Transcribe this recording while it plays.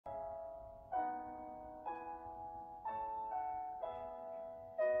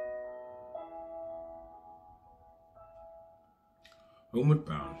Homeward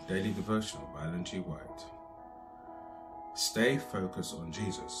Bound Daily Devotional by Ellen G. White. Stay focused on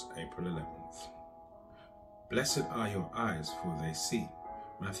Jesus, April 11th. Blessed are your eyes, for they see.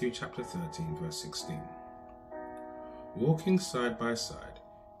 Matthew chapter 13, verse 16. Walking side by side,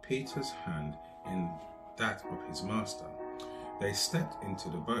 Peter's hand in that of his master, they stepped into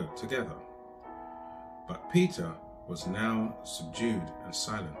the boat together. But Peter was now subdued and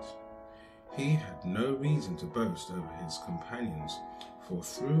silent. He had no reason to boast over his companions, for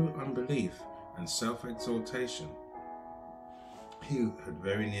through unbelief and self-exaltation, he had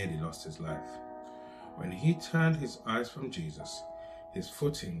very nearly lost his life. When he turned his eyes from Jesus, his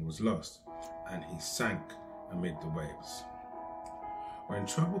footing was lost, and he sank amid the waves. When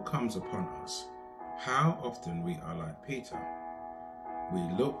trouble comes upon us, how often we are like Peter. We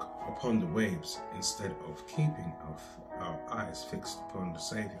look upon the waves instead of keeping our eyes fixed upon the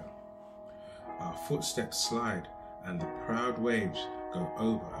Saviour. Our footsteps slide, and the proud waves go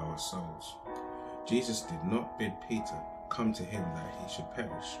over our souls. Jesus did not bid Peter come to him that he should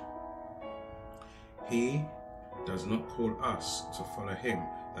perish. He does not call us to follow him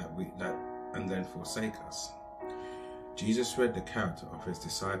and then forsake us. Jesus read the character of his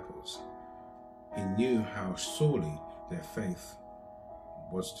disciples. He knew how sorely their faith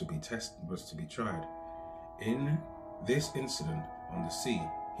was to be tried. In this incident on the sea,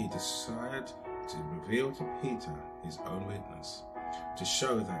 he decided to reveal to Peter his own weakness, to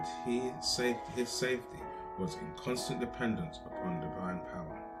show that his safety was in constant dependence upon divine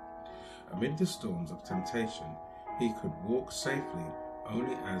power. Amid the storms of temptation, he could walk safely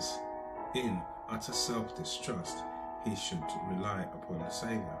only as, in utter self-distrust, he should rely upon the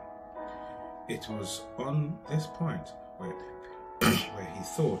Saviour. It was on this point where he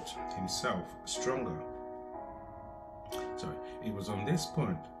thought himself stronger. It was on this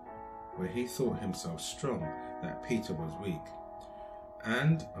point where he thought himself strong that Peter was weak.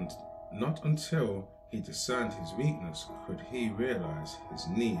 And not until he discerned his weakness could he realize his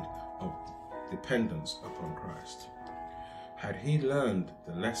need of dependence upon Christ. Had he learned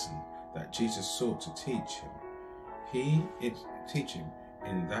the lesson that Jesus sought to teach him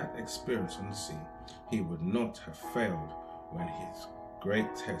in that experience on the sea, he would not have failed when his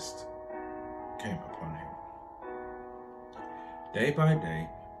great test came upon him. Day by day,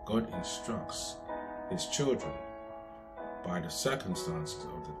 God instructs his children. By the circumstances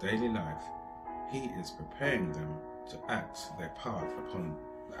of the daily life, he is preparing them to act their part upon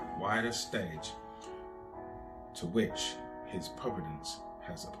that wider stage to which his providence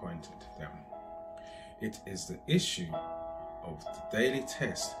has appointed them. It is the issue of the daily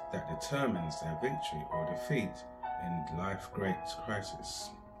test that determines their victory or defeat in life's great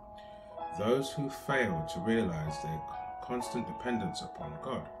crisis. Those who fail to realize their constant dependence upon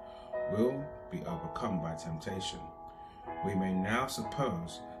God will be overcome by temptation. We may now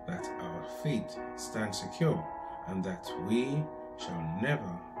suppose that our feet stand secure and that we shall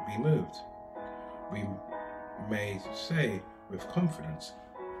never be moved. We may say with confidence,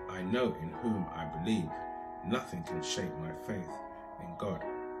 I know in whom I believe. Nothing can shake my faith in God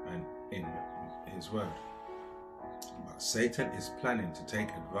and in his word. But Satan is planning to take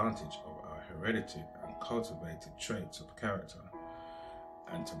advantage of our hereditary and cultivated traits of character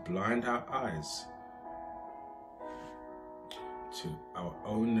and to blind our eyes to our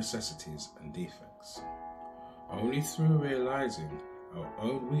own necessities and defects. Only through realizing our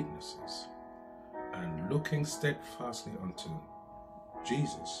own weaknesses and looking steadfastly unto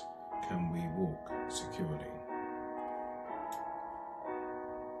Jesus can we walk securely.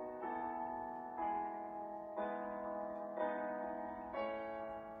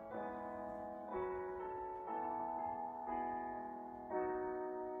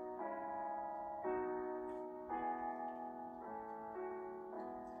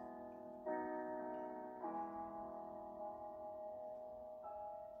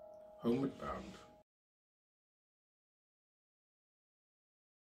 Homeward Bound